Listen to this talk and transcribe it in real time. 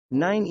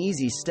9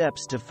 Easy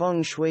Steps to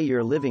Feng Shui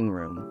Your Living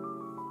Room.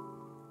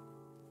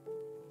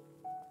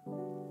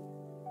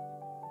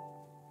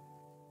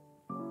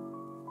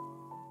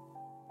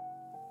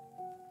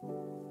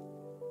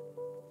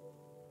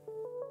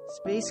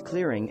 Space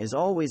clearing is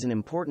always an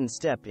important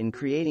step in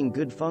creating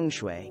good feng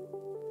shui.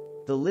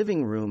 The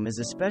living room is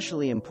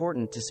especially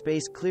important to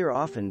space clear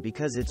often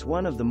because it's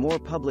one of the more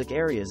public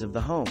areas of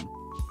the home.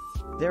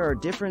 There are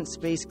different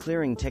space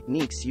clearing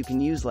techniques you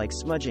can use, like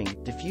smudging,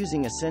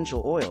 diffusing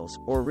essential oils,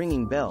 or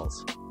ringing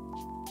bells.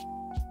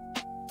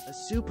 A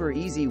super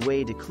easy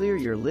way to clear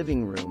your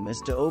living room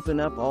is to open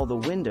up all the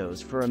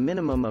windows for a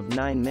minimum of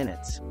 9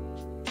 minutes.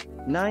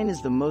 9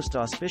 is the most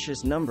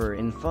auspicious number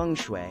in feng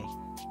shui.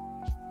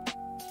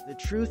 The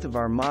truth of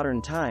our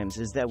modern times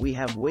is that we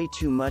have way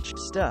too much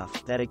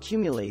stuff that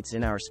accumulates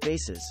in our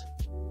spaces.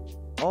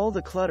 All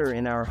the clutter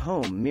in our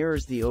home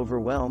mirrors the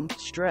overwhelm,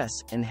 stress,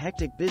 and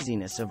hectic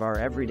busyness of our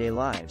everyday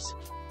lives.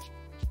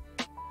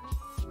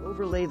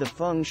 Overlay the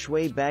Feng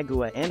Shui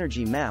Bagua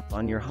energy map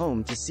on your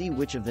home to see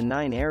which of the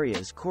 9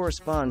 areas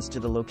corresponds to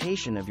the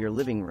location of your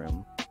living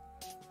room.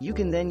 You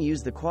can then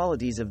use the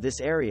qualities of this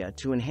area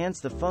to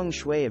enhance the feng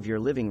shui of your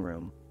living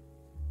room.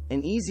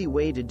 An easy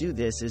way to do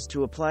this is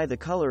to apply the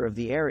color of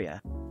the area.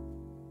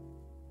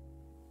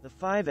 The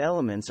 5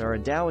 elements are a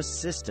Taoist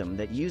system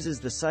that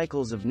uses the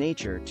cycles of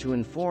nature to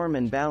inform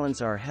and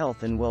balance our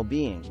health and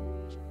well-being.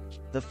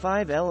 The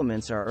 5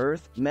 elements are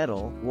earth,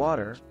 metal,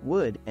 water,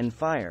 wood, and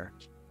fire.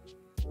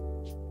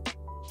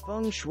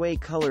 Feng Shui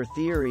color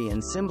theory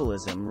and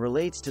symbolism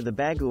relates to the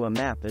Bagua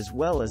map as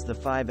well as the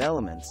 5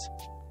 elements.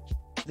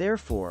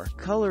 Therefore,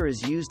 color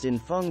is used in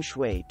feng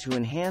shui to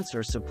enhance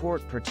or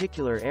support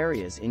particular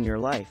areas in your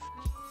life.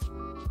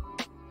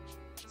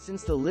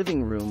 Since the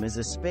living room is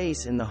a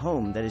space in the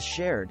home that is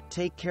shared,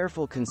 take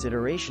careful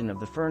consideration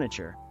of the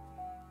furniture.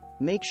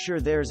 Make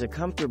sure there's a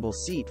comfortable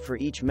seat for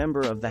each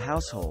member of the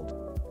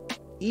household.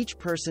 Each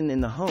person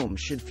in the home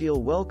should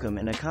feel welcome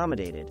and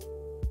accommodated.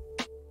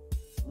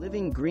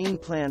 Living green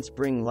plants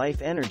bring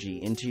life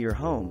energy into your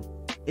home.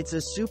 It's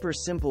a super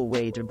simple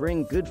way to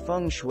bring good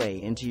feng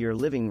shui into your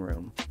living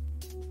room.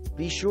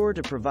 Be sure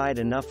to provide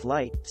enough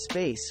light,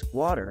 space,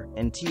 water,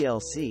 and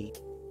TLC.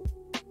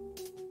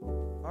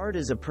 Art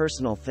is a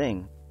personal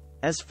thing.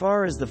 As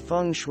far as the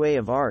feng shui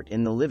of art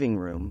in the living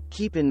room,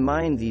 keep in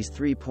mind these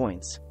 3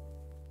 points.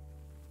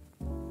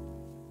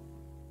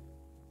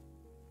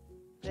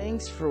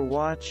 Thanks for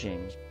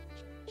watching.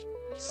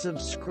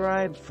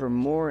 Subscribe for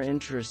more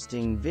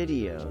interesting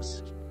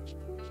videos.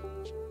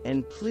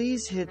 And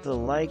please hit the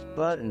like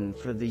button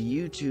for the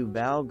YouTube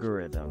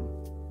algorithm.